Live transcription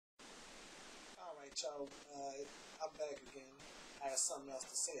Alright, y'all, I'm back again. I have something else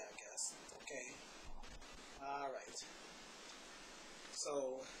to say, I guess. Okay. Alright.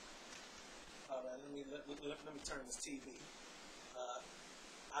 So, alright, let me turn this TV.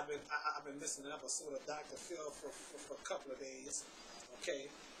 I've been missing an episode of Dr. Phil for a couple of days. Okay.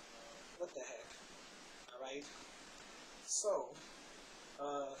 What the heck? Alright. So,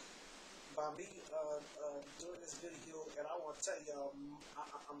 by me doing this video, and I want to tell y'all,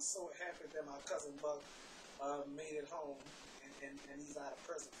 I'm so happy that my cousin Buck made it home, and he's out of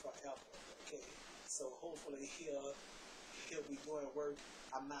prison forever. Okay, so hopefully he'll be doing work.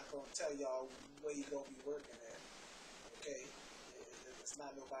 I'm not gonna tell y'all where he's gonna be working at. Okay, it's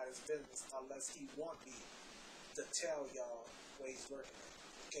not nobody's business unless he want me to tell y'all where he's working at.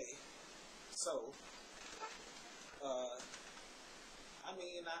 Okay, so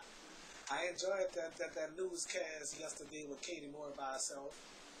I enjoyed that newscast yesterday with Katie Moore by herself,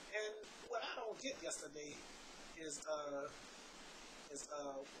 and what I don't get yesterday is what I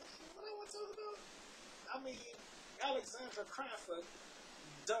want to talk about. I mean, Alexandra Crawford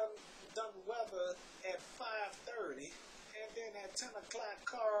done weather at 5:30, and then at 10 o'clock,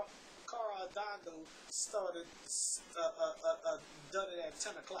 Cara Dondo started done it at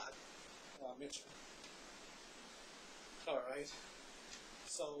 10 o'clock. I mentioned. All right.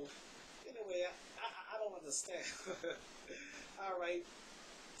 So, anyway, I don't understand. All right.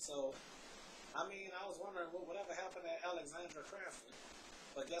 So, I mean, I was wondering whatever happened to Alexandra Crawford.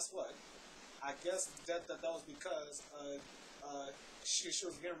 But guess what? I guess that was because she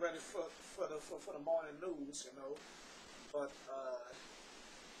was getting ready for the morning news, you know.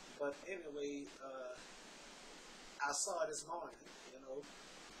 But anyway, I saw this morning, you know.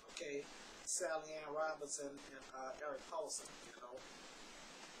 Okay, Sally Ann Robertson and Eric Paulson, you know.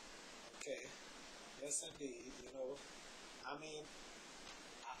 Okay, yes indeed, you know. I mean,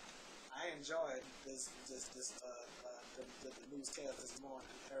 I enjoyed the newscast this morning,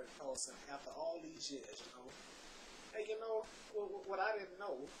 Eric Paulson, after all these years, you know. Hey, you know, what I didn't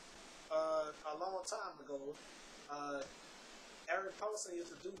know, a long time ago, Eric Paulson used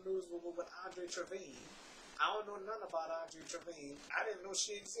to do news with Andre Trevine. I don't know nothing about Andre Trevine. I didn't know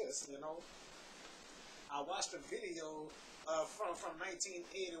she exists, you know. I watched a video from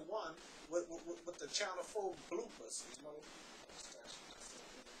 1981 with the Channel 4 bloopers, you know.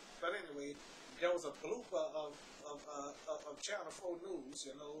 But anyway, there was a blooper of Channel 4 News,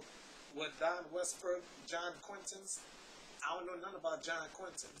 you know, with Don Westbrook, John Quintins. I don't know nothing about John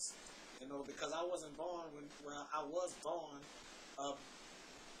Quintins, you know, because I wasn't born I was born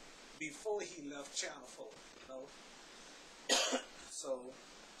before he left Channel 4, you know. So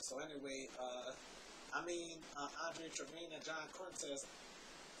anyway, I mean, Andre Trevine and John Quintins,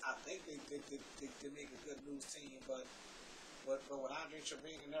 I think they make a good news team, but with Andre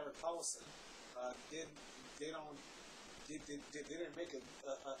Trevine and Eric Paulson, they didn't make a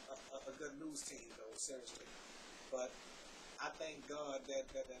good news team though, seriously. But I thank God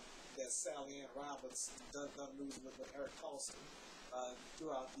that Sally Ann Roberts done news with Eric Paulson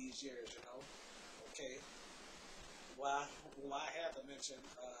throughout these years, you know. Okay. Well, I have to mention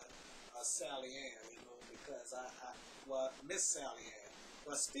Sally Ann, you know, because Miss Sally Ann.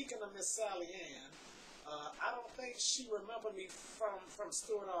 But speaking of Miss Sally Ann, I don't think she remembered me from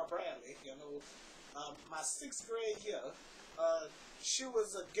Stuart R. Bradley, you know. My 6th grade year, she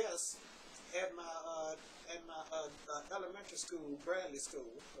was a guest at my elementary school, Bradley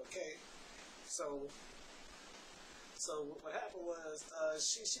School. Okay, so what happened was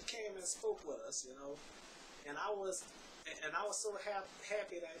she came and spoke with us, you know, and I was so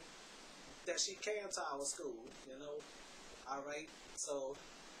happy that she came to our school, you know. All right, so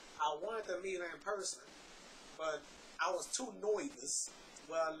I wanted to meet her in person, but I was too nervous.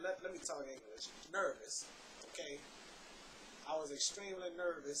 Well, let me talk English. Nervous, okay? I was extremely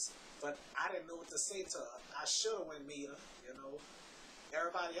nervous, but I didn't know what to say to her. I should have went meet her, you know.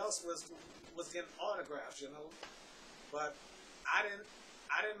 Everybody else was getting autographs, you know. But I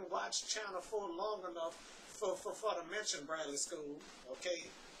didn't watch Channel 4 long enough for to mention Bradley School, okay?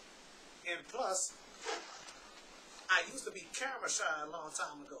 And plus, I used to be camera shy a long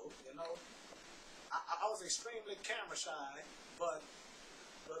time ago, you know. I was extremely camera shy, but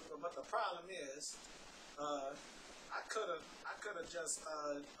the problem is, I could have just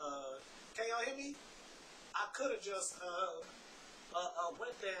can y'all hear me? I could have just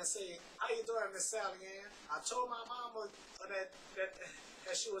went there and said, "How you doing, Miss Sally Ann?" I told my mama that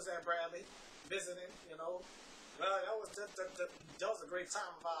she was at Bradley visiting, you know. Well, that was a great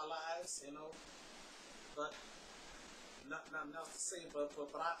time of our lives, you know. But nothing else to say. But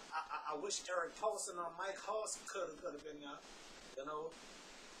I wish Eric Paulson or Mike Hoss could have been there, you know.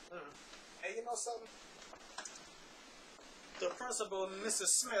 And you know something? The principal,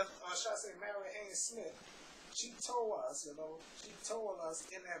 Mrs. Smith, or should I say Mary Haynes Smith, she told us,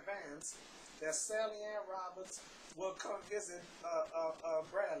 in advance that Sally Ann Roberts will come visit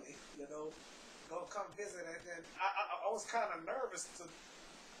Bradley, gonna come visit. And I was kind of nervous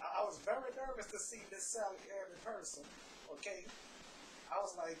I was very nervous to see Miss Sally Ann in person, okay?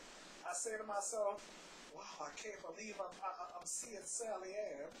 I say to myself, wow, I can't believe I'm seeing Sally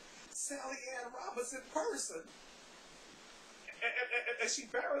Ann Roberts in person. And she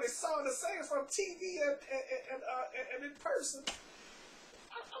barely saw the same from TV and in person.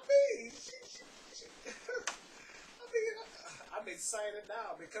 I mean, I'm excited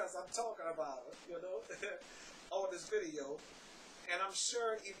now because I'm talking about her, on this video. And I'm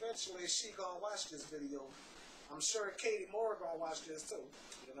sure eventually she gonna watch this video. I'm sure Katie Moore gonna watch this too,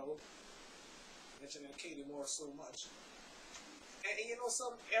 mentioning Katie Moore so much. And you know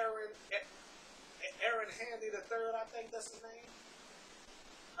something, Aaron Handy the third, I think that's his name.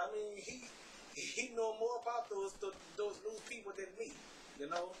 I mean, he know more about those news people than me.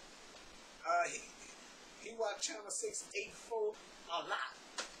 He watched Channel 684 a lot,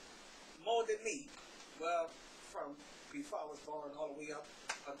 more than me. Well, from before I was born all the way up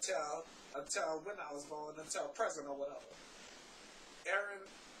until when I was born, until present or whatever. Aaron,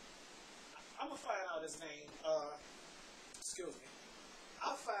 I'm gonna find out his name. Excuse me.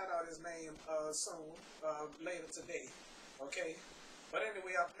 I'll find out his name soon, later today, okay? But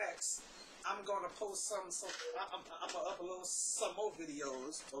anyway, up next, I'm gonna post I'm gonna upload some more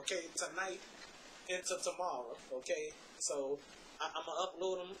videos, okay, tonight into tomorrow, okay? So I'm gonna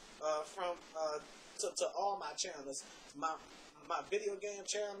upload them to all my channels, my video game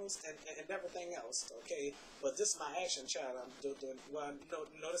channels and everything else, okay? But this is my action channel. I'm doing. Well,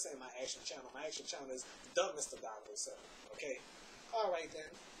 no, this ain't my action channel. My action channel is the Mr. Dominoes, okay? Alright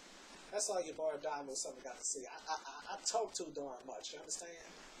then. That's all your boy Dominoes something got to see. I talk too darn much, you understand?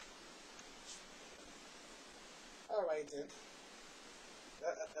 Alright then.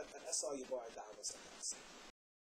 That's all your boy Dominoes something got to see.